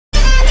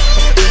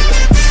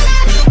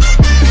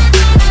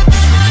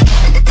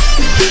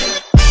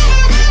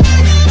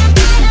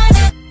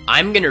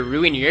I'm gonna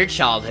ruin your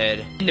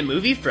childhood. In the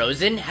movie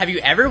Frozen, have you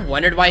ever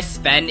wondered why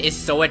Sven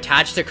is so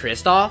attached to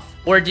Kristoff?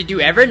 Or did you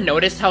ever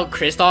notice how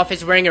Kristoff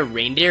is wearing a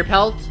reindeer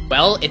pelt?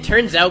 Well, it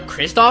turns out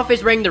Kristoff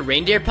is wearing the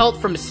reindeer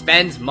pelt from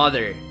Sven's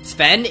mother.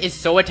 Sven is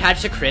so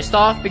attached to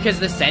Kristoff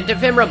because the scent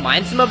of him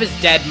reminds him of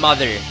his dead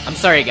mother. I'm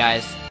sorry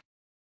guys.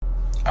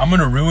 I'm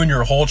gonna ruin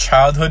your whole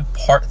childhood,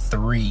 part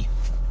 3.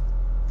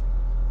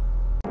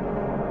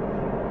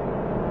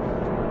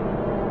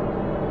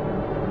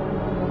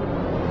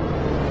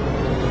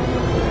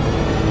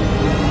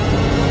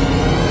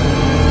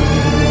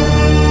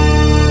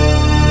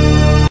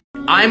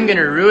 I'm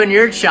gonna ruin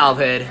your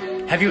childhood.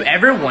 Have you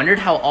ever wondered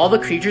how all the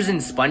creatures in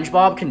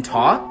SpongeBob can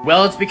talk?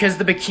 Well, it's because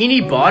the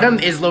Bikini Bottom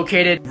is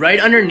located right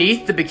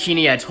underneath the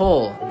Bikini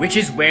Atoll, which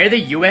is where the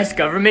US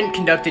government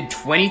conducted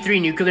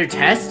 23 nuclear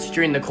tests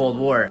during the Cold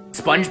War.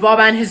 SpongeBob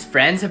and his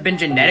friends have been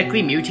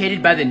genetically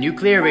mutated by the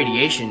nuclear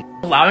radiation,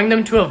 allowing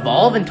them to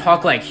evolve and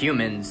talk like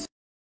humans.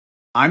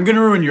 I'm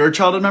gonna ruin your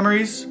childhood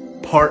memories,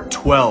 part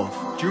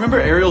 12. Do you remember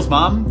Ariel's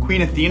mom,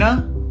 Queen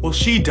Athena? Well,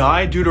 she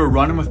died due to a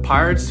run-in with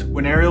pirates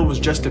when Ariel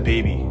was just a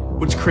baby.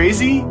 What's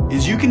crazy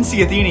is you can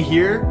see Athena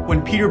here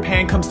when Peter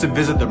Pan comes to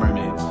visit the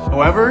mermaids.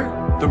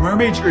 However, the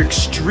mermaids are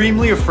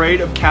extremely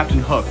afraid of Captain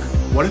Hook.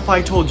 What if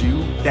I told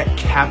you that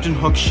Captain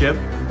Hook's ship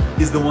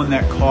is the one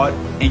that caught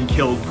and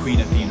killed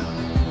Queen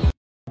Athena?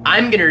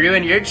 I'm gonna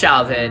ruin your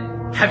childhood.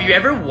 Have you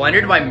ever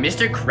wondered why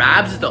Mr.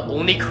 Krabs is the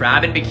only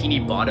crab in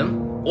Bikini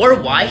Bottom? Or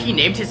why he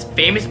named his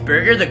famous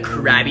burger the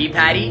Krabby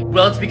Patty?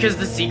 Well, it's because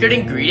the secret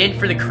ingredient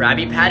for the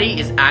Krabby Patty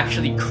is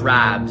actually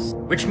crabs,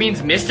 which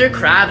means Mr.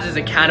 Krabs is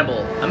a cannibal.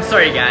 I'm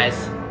sorry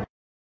guys.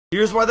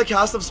 Here's why the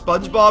cast of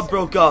SpongeBob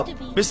broke up.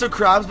 Mr.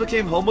 Krabs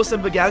became homeless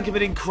and began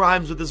committing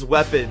crimes with his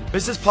weapon.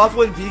 Mrs. Puff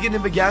went vegan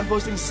and began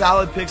posting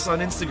salad pics on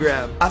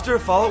Instagram. After a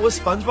fallout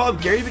with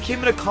SpongeBob, Gary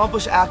became an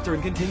accomplished actor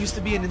and continues to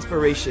be an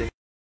inspiration.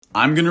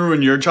 I'm gonna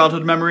ruin your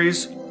childhood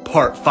memories,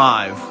 part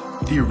 5.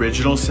 The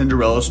original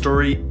Cinderella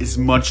story is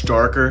much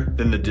darker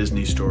than the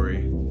Disney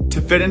story. To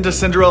fit into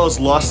Cinderella's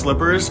lost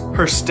slippers,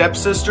 her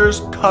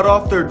stepsisters cut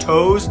off their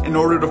toes in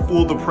order to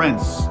fool the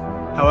prince.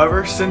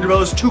 However,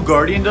 Cinderella's 2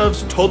 guardian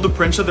doves told the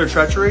prince of their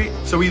treachery,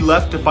 so he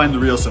left to find the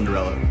real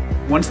Cinderella.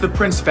 Once the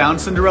prince found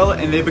Cinderella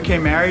and they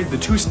became married, the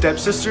 2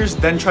 stepsisters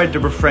then tried to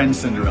befriend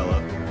Cinderella.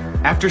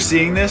 After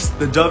seeing this,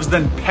 the doves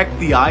then pecked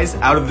the eyes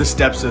out of the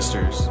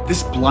stepsisters.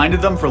 This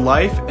blinded them for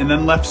life and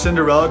then left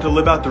Cinderella to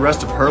live out the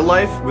rest of her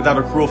life without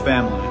a cruel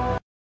family.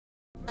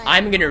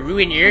 I'm gonna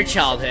ruin your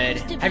childhood.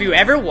 Have you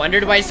ever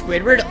wondered why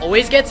Squidward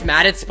always gets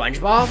mad at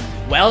SpongeBob?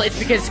 Well, it's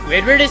because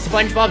Squidward is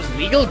SpongeBob's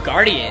legal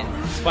guardian.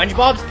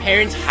 SpongeBob's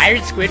parents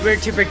hired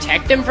Squidward to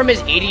protect him from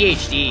his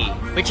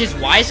ADHD, which is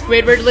why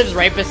Squidward lives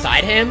right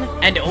beside him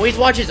and always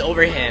watches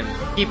over him.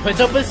 He puts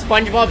up with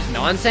SpongeBob's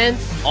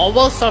nonsense, all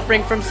while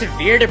suffering from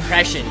severe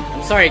depression.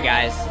 I'm sorry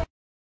guys.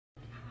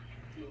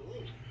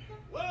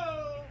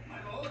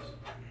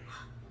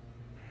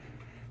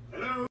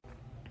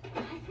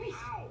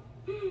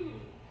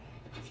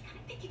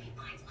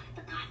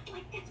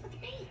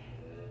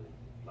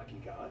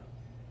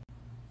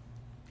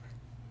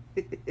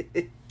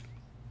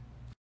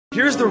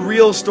 Here's the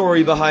real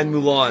story behind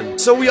Mulan.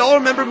 So we all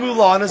remember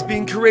Mulan as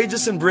being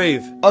courageous and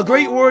brave, a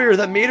great warrior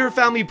that made her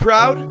family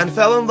proud and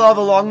fell in love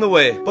along the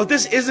way. But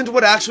this isn't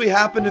what actually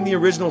happened in the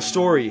original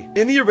story.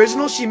 In the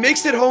original, she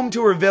makes it home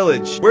to her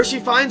village, where she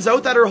finds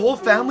out that her whole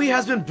family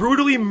has been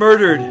brutally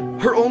murdered.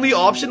 Her only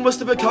option was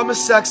to become a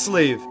sex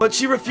slave, but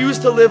she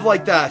refused to live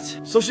like that.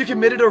 So she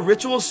committed a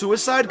ritual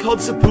suicide called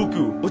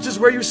seppuku, which is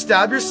where you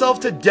stab yourself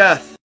to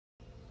death.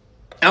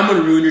 I'm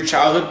gonna ruin your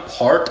childhood,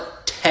 part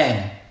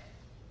 10.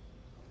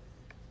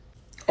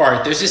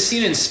 Alright, there's this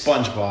scene in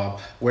SpongeBob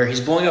where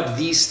he's blowing up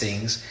these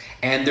things,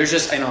 and there's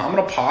just, I'm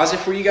gonna pause it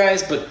for you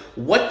guys, but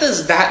what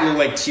does that look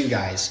like to you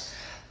guys?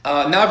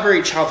 Not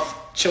very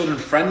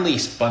children-friendly,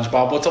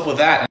 SpongeBob. What's up with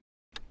that?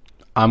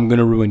 I'm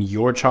gonna ruin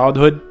your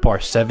childhood,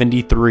 part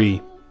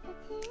 73.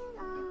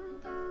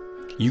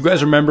 You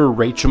guys remember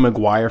Rachel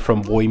McGuire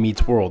from Boy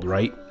Meets World,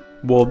 right?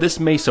 Well, this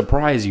may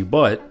surprise you,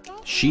 but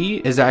she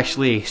is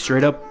actually a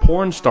straight-up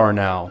porn star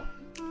now.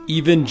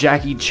 Even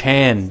Jackie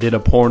Chan did a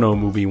porno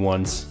movie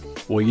once.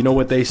 Well, you know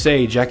what they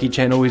say, Jackie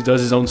Chan always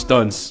does his own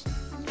stunts.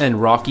 And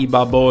Rocky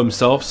Balboa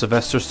himself,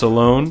 Sylvester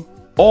Stallone,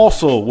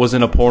 also was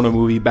in a porno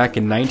movie back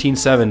in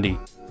 1970.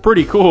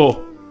 Pretty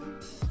cool.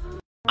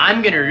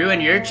 I'm gonna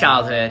ruin your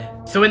childhood.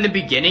 So in the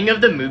beginning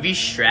of the movie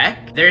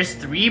Shrek, there's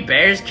 3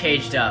 bears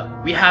caged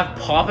up. We have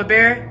Papa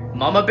Bear,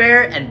 Mama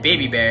Bear, and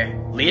Baby Bear.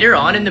 Later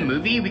on in the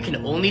movie, we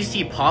can only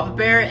see Papa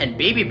Bear and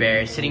Baby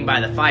Bear sitting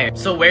by the fire.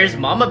 So where's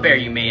Mama Bear,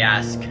 you may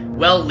ask?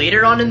 Well,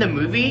 later on in the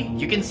movie,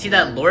 you can see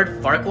that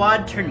Lord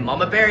Farquaad turned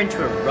Mama Bear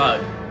into a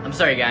rug. I'm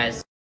sorry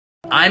guys.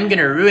 I'm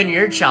gonna ruin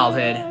your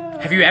childhood.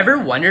 Have you ever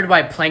wondered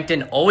why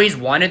Plankton always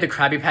wanted the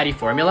Krabby Patty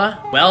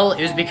formula? Well,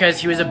 it was because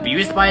he was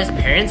abused by his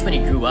parents when he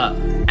grew up.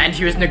 And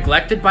he was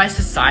neglected by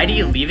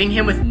society, leaving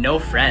him with no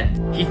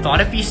friend. He thought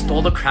if he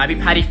stole the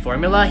Krabby Patty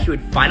formula, he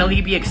would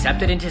finally be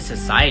accepted into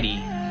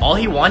society. All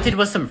he wanted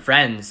was some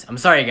friends. I'm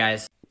sorry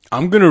guys.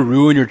 I'm gonna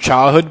ruin your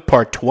childhood,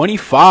 part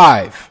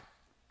 25.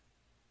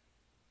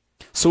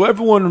 So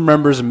everyone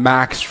remembers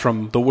Max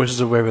from The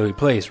Wizards of Waverly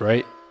Place,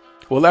 right?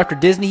 Well, after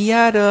Disney, he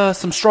had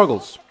some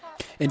struggles.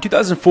 In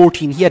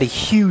 2014, he had a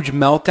huge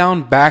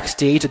meltdown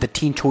backstage at the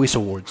Teen Choice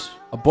Awards.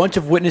 A bunch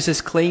of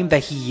witnesses claimed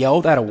that he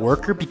yelled at a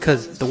worker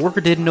because the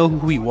worker didn't know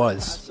who he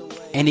was.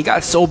 And he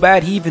got so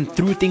bad he even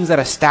threw things at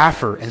a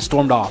staffer and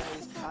stormed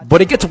off.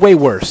 But it gets way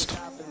worse.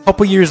 A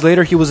couple years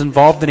later, he was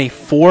involved in a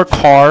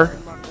 4-car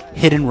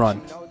hit and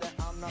run.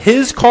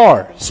 His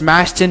car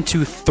smashed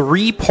into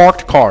 3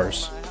 parked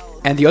cars,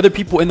 and the other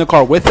people in the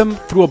car with him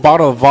threw a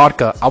bottle of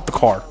vodka out the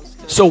car.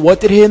 So what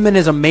did him and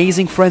his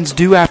amazing friends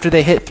do after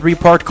they hit 3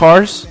 parked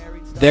cars?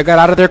 They got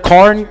out of their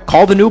car and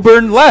called an Uber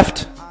and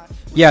left.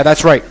 Yeah,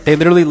 that's right. They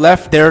literally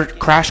left their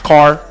crashed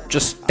car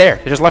just there.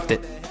 They just left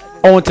it.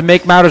 Oh, and to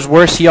make matters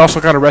worse, he also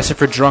got arrested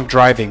for drunk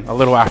driving a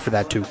little after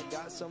that too.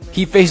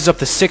 He faces up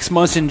to 6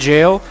 months in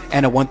jail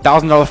and a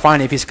 $1,000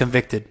 fine if he's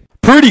convicted.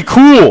 Pretty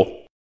cool!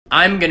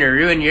 I'm gonna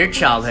ruin your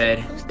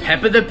childhood.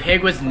 Peppa the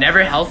Pig was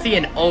never healthy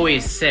and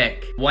always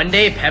sick. One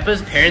day,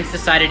 Peppa's parents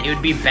decided it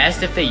would be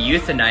best if they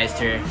euthanized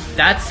her.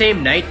 That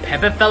same night,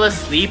 Peppa fell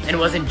asleep and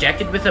was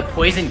injected with a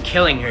poison,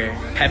 killing her.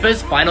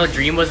 Peppa's final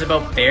dream was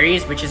about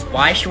fairies, which is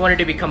why she wanted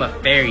to become a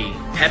fairy.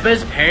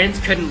 Peppa's parents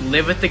couldn't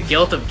live with the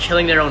guilt of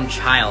killing their own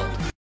child.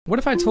 What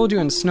if I told you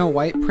in Snow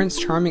White, Prince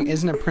Charming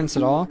isn't a prince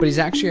at all, but he's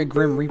actually a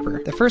Grim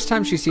Reaper? The first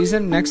time she sees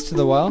him next to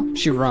the well,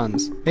 she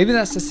runs. Maybe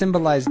that's to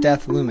symbolize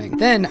death looming.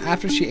 Then,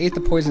 after she ate the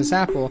poisonous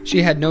apple,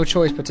 she had no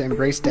choice but to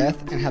embrace death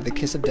and have the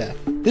kiss of death.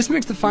 This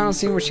makes the final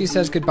scene where she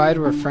says goodbye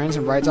to her friends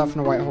and rides off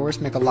on a white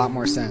horse make a lot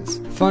more sense.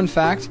 Fun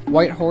fact,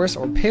 white horse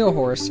or pale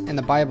horse in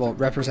the Bible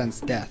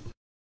represents death.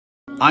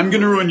 I'm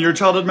gonna ruin your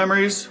childhood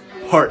memories,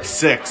 part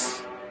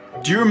 6.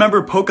 Do you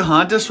remember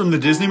Pocahontas from the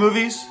Disney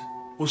movies?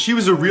 Well, she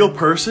was a real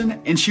person,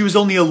 and she was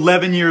only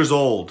 11 years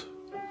old.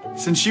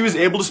 Since she was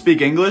able to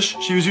speak English,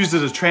 she was used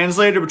as a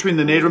translator between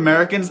the Native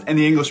Americans and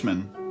the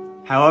Englishmen.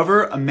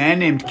 However, a man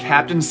named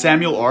Captain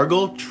Samuel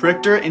Argyle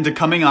tricked her into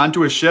coming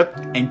onto a ship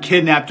and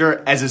kidnapped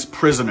her as his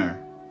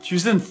prisoner. She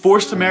was then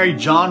forced to marry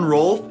John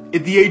Rolfe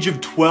at the age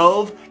of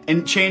 12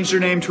 and changed her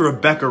name to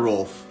Rebecca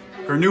Rolfe.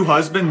 Her new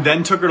husband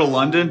then took her to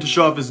London to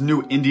show off his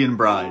new Indian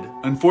bride.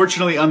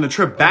 Unfortunately, on the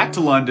trip back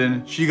to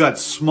London, she got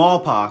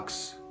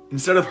smallpox.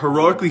 Instead of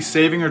heroically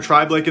saving her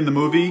tribe like in the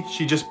movie,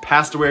 she just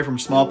passed away from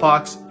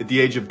smallpox at the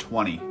age of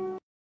 20.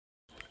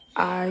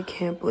 I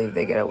can't believe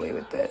they get away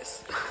with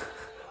this.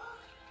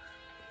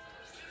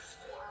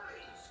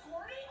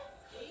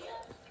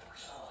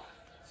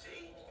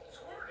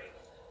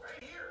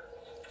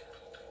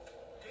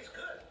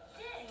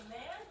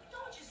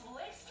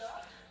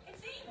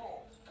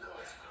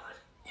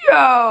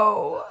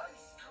 Yo!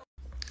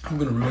 I'm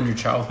gonna ruin your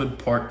childhood,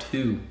 part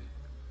 2.